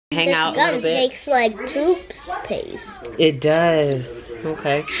hang out a little bit. This gum tastes like toothpaste. It does.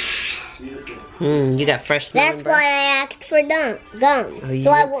 Okay. You got fresh smelling That's why I asked for gum. Oh,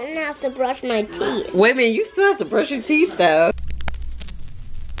 so I wouldn't have to brush my teeth. Wait a minute, you still have to brush your teeth though.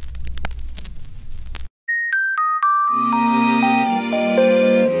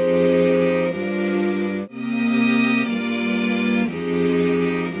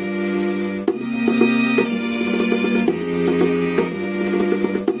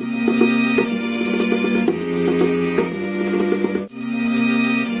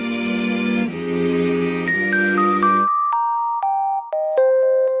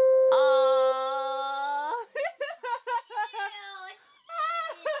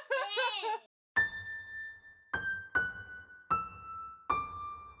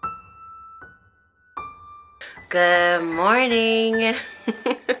 Good morning.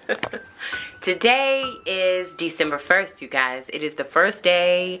 Today is December 1st, you guys. It is the first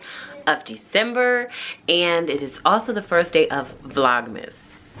day of December, and it is also the first day of Vlogmas.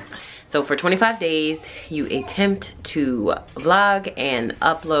 So for 25 days, you attempt to vlog and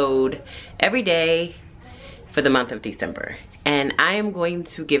upload every day for the month of December. And I am going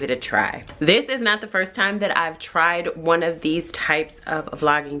to give it a try. This is not the first time that I've tried one of these types of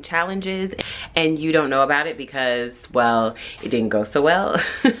vlogging challenges, and you don't know about it because, well, it didn't go so well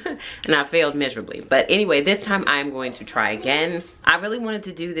and I failed miserably. But anyway, this time I'm going to try again. I really wanted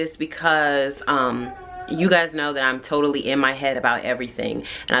to do this because you guys know that I'm totally in my head about everything,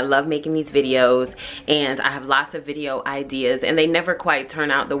 and I love making these videos, and I have lots of video ideas, and they never quite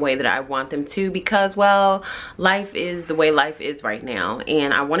turn out the way that I want them to because, well, life is the way life is right now,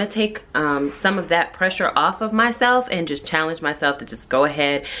 and I want to take some of that pressure off of myself and just challenge myself to just go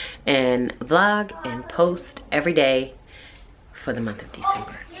ahead and vlog and post every day for the month of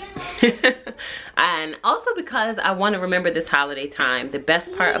December. And also because I want to remember this holiday time. The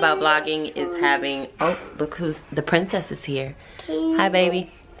best part about vlogging is having, oh, look who's, the princess is here. Hi,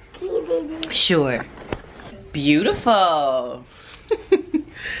 baby. Sure. Beautiful.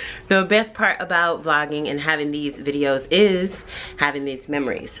 The best part about vlogging and having these videos is having these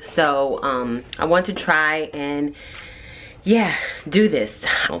memories. So I want to try and, yeah, do this.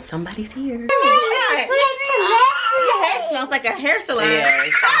 Oh, somebody's here. Your hair smells like a hair salon. Yeah.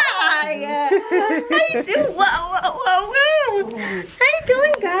 Hi. How you doing? Whoa. How you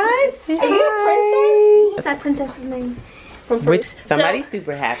doing, guys? Are you a princess? What's that princess's name? Which somebody's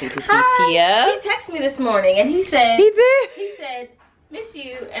super happy to see Tia. He texted me this morning and he said, he said, miss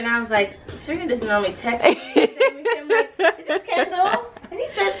you. And I was like, Syreena doesn't normally text me. I'm like, is this Kendall? And he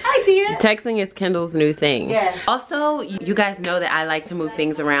said, hi, Tia. Texting is Kendall's new thing. Yes. Also, you guys know that I like to move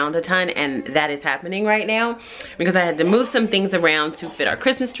things around a ton, and that is happening right now because I had to move some things around to fit our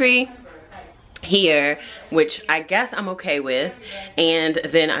Christmas tree here, which I guess I'm okay with. And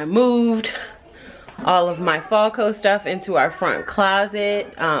then I moved all of my Falco stuff into our front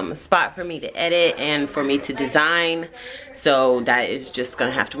closet, spot for me to edit and for me to design. So that is just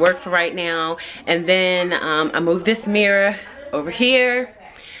gonna have to work for right now. And then I moved this mirror over here,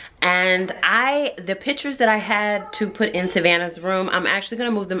 and the pictures that I had to put in Savannah's room, I'm actually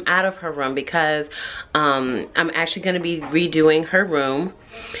gonna move them out of her room because I'm actually gonna be redoing her room,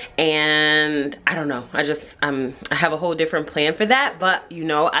 and I don't know, I have a whole different plan for that. But you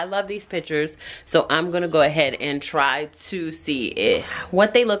know, I love these pictures, so I'm gonna go ahead and try to see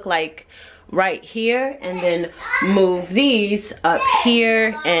what they look like right here, and then move these up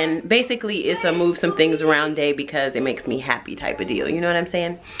here. And basically it's a move some things around day because it makes me happy type of deal, you know what I'm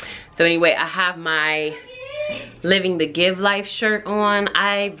saying? So anyway, I have my Living the Give Life shirt on.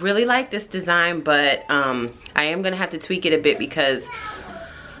 I really like this design, but I am gonna have to tweak it a bit because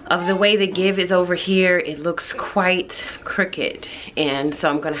of the way the give is over here. It looks quite crooked, and so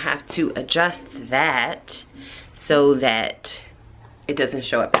I'm gonna have to adjust that so that it doesn't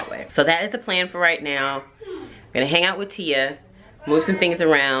show up that way. So that is the plan for right now. I'm gonna hang out with Tia, move some things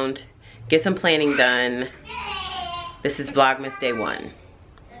around, get some planning done. This is Vlogmas Day 1.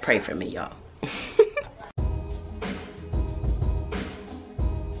 Pray for me, y'all.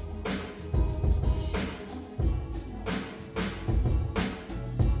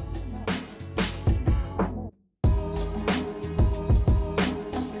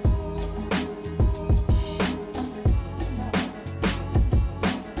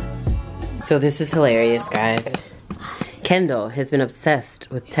 So this is hilarious, guys. Kendall has been obsessed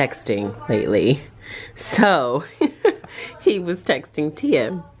with texting lately. So he was texting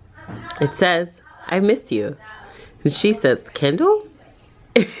Tia. It says, I miss you. And she says, Kendall?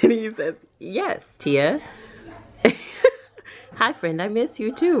 And he says, yes, Tia. Hi friend, I miss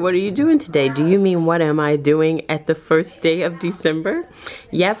you too. What are you doing today? Do you mean what am I doing at the first day of December?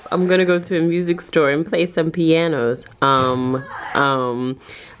 Yep, I'm gonna go to a music store and play some pianos. I'm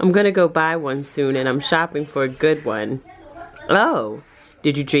gonna go buy one soon and I'm shopping for a good one. Oh,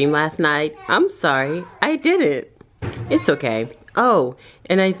 did you dream last night? I'm sorry, I didn't. It's okay. Oh,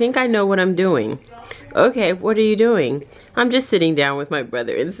 and I think I know what I'm doing. Okay, what are you doing? I'm just sitting down with my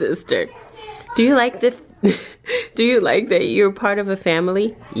brother and sister. Do you like the do you like that you're part of a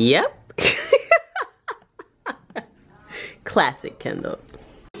family? Yep. Classic Kendall.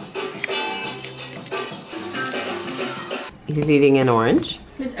 He's eating an orange.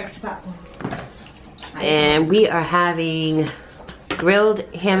 Here's extra popcorn. And we are having grilled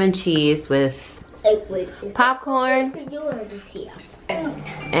ham and cheese with popcorn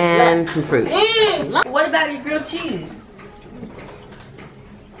and some fruit. What about your grilled cheese?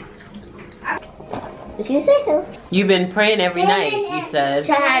 If you say so. You've been praying every night, you said.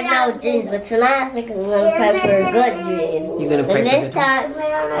 I had no dreams, but tonight I think I'm gonna pray for a good dream. You're gonna pray and for this time,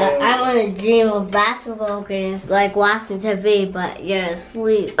 I want to dream of basketball games, like watching TV, but you're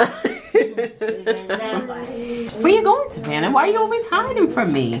asleep. Where you going, Savannah? Why are you always hiding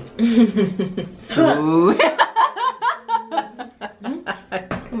from me? Ooh.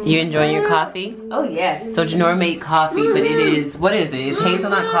 You enjoying your coffee? Oh yes. So Janora made coffee, but it is, what is it? It's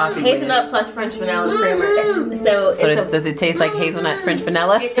hazelnut coffee. Hazelnut plus French vanilla creamer. Does it taste like hazelnut French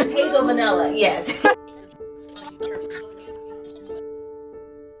vanilla? It's hazel vanilla, yes.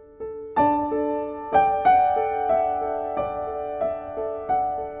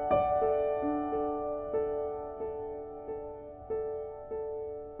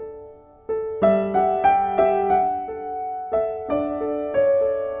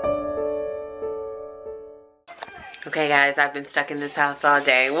 Okay guys, I've been stuck in this house all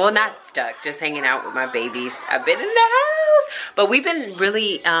day. Well, not stuck, just hanging out with my babies. I've been in the house, but we've been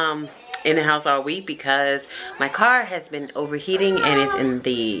really in the house all week because my car has been overheating and it's in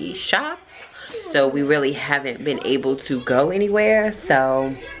the shop. So we really haven't been able to go anywhere.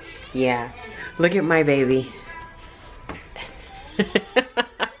 So yeah, look at my baby.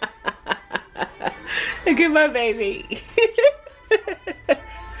 Look at my baby.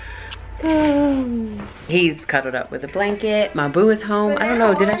 He's cuddled up with a blanket. My boo is home. I don't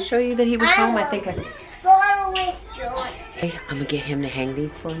know, did I show you that he was home? I think I did. Hey, I'm gonna get him to hang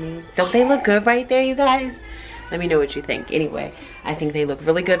these for me. Don't they look good right there, you guys? Let me know what you think. Anyway, I think they look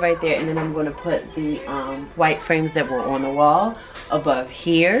really good right there. And then I'm gonna put the white frames that were on the wall above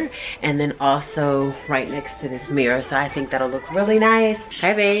here. And then also right next to this mirror. So I think that'll look really nice.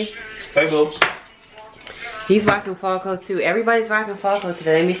 Hi, babe. Hey, boobs. He's rocking fall coat too. Everybody's rocking fall coat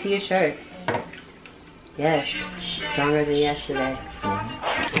today. Let me see your shirt. Yes, stronger than yesterday.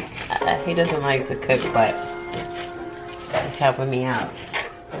 He doesn't like to cook, but he's helping me out.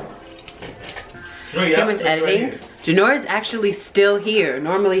 Someone's editing. Janora's actually still here.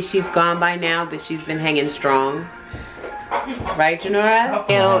 Normally she's gone by now, but she's been hanging strong. Right, Janora?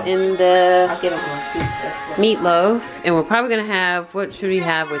 In the meatloaf, and we're probably gonna have, what should we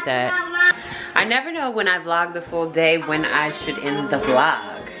have with that? I never know when I vlog the full day when I should end the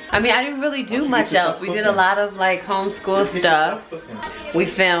vlog. I mean, I didn't really do much else. We did a lot of like homeschool stuff. We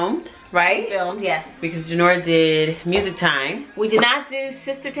filmed, right? Filmed, yes. Because Janora did music time. We did not do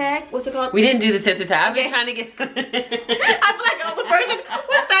sister tag. What's it called? We didn't do the sister tag. I've been trying to get. I'm like, oh, the person.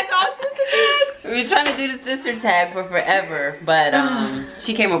 What's that called? Sister tags? We've been trying to do the sister tag for forever, but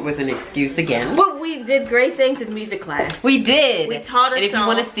she came up with an excuse again. But we did great things with music class. We did. We taught us. And if you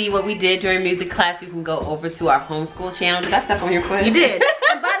want to see what we did during music class, you can go over to our homeschool channel. Did I step on your foot? You did.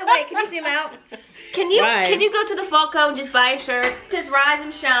 And by the way, can you zoom out? Can you go to the fall coat and just buy a shirt? It says Rise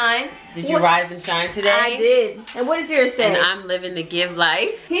and Shine. Did you rise and shine today? I did. And what does yours say? And I'm living the give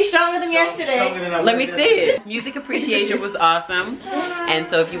life. He's stronger than yesterday. Let me see it. Music appreciation was awesome. And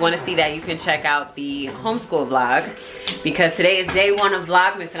so if you want to see that, you can check out the homeschool vlog. Because today is day 1 of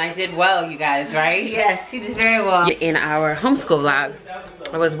Vlogmas and I did well, you guys, right? Yes, you did very well. In our homeschool vlog,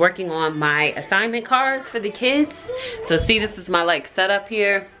 I was working on my assignment cards for the kids. So see, this is my like setup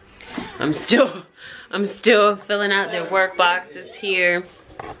here. I'm still filling out their work boxes here.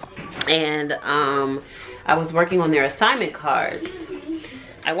 And I was working on their assignment cards.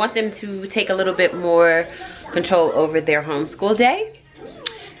 I want them to take a little bit more control over their homeschool day.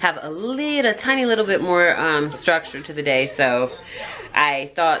 Have a tiny little bit more structure to the day. So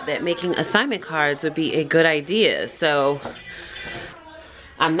I thought that making assignment cards would be a good idea. So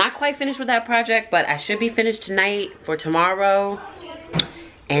I'm not quite finished with that project, but I should be finished tonight for tomorrow.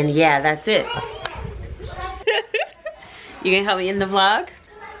 And yeah, that's it. You gonna help me in the vlog?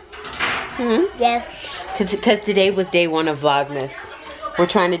 Yes. Because today was day 1 of Vlogmas. We're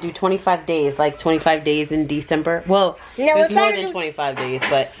trying to do 25 days, like 25 days in December. Well, no, there's more than 25 days,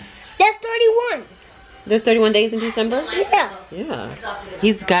 but... That's 31. There's 31 days in December? Yeah. Yeah.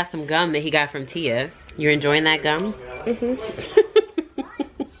 He's got some gum that he got from Tia. You're enjoying that gum? Mm-hmm.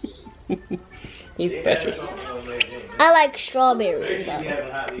 He's precious. I like strawberry gum.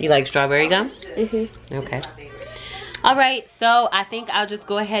 You like strawberry gum? Mm-hmm. Okay. Alright, so I think I'll just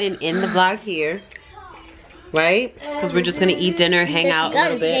go ahead and end the vlog here. Right? Because we're just going to eat dinner, hang out a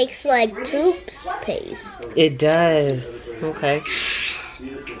little bit. This gum takes like toothpaste. It does. Okay.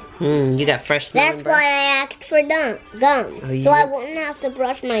 You got fresh smelling That's why I asked for gum. Oh, so I wouldn't have to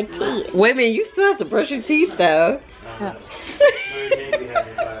brush my teeth. Wait a minute, you still have to brush your teeth though. Oh.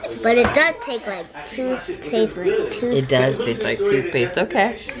 But it does taste like toothpaste. It does taste like toothpaste.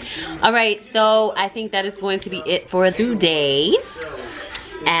 Okay. Alright, so I think that is going to be it for today.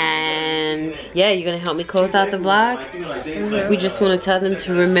 And yeah, you're gonna help me close out the vlog. We just want to tell them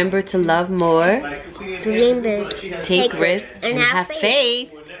to remember to love more, Dream big, take risks, and have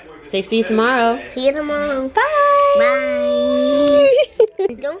faith. Say see you tomorrow. See you tomorrow. Bye. Bye.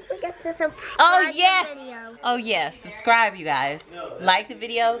 Don't forget to subscribe. Oh yeah. To the video. Oh yeah. Subscribe, you guys. Like the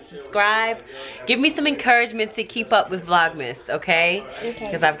video. Subscribe. Give me some encouragement to keep up with Vlogmas, okay?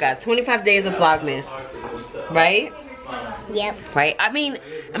 Because I've got 25 days of Vlogmas. Right? Yep. Right? I mean,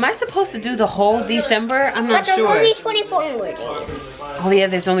 am I supposed to do the whole December? I'm not sure. But there's only 24 more days. Oh yeah,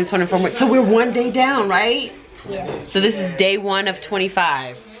 there's only 24 more. So we're 1 day down, right? Yeah. So this is day 1 of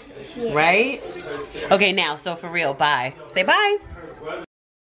 25. Yeah. Right? Okay, now, so for real, bye. Say bye.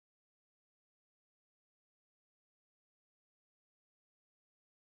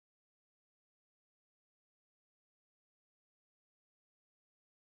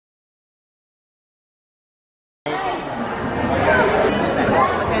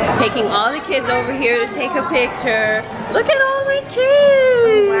 Taking all the kids over here to take a picture. Look at all my kids.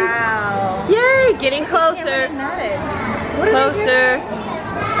 Oh, wow. Yay, getting closer. Closer.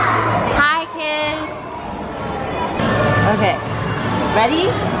 Hi, kids. Okay, ready?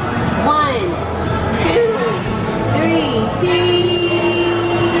 1,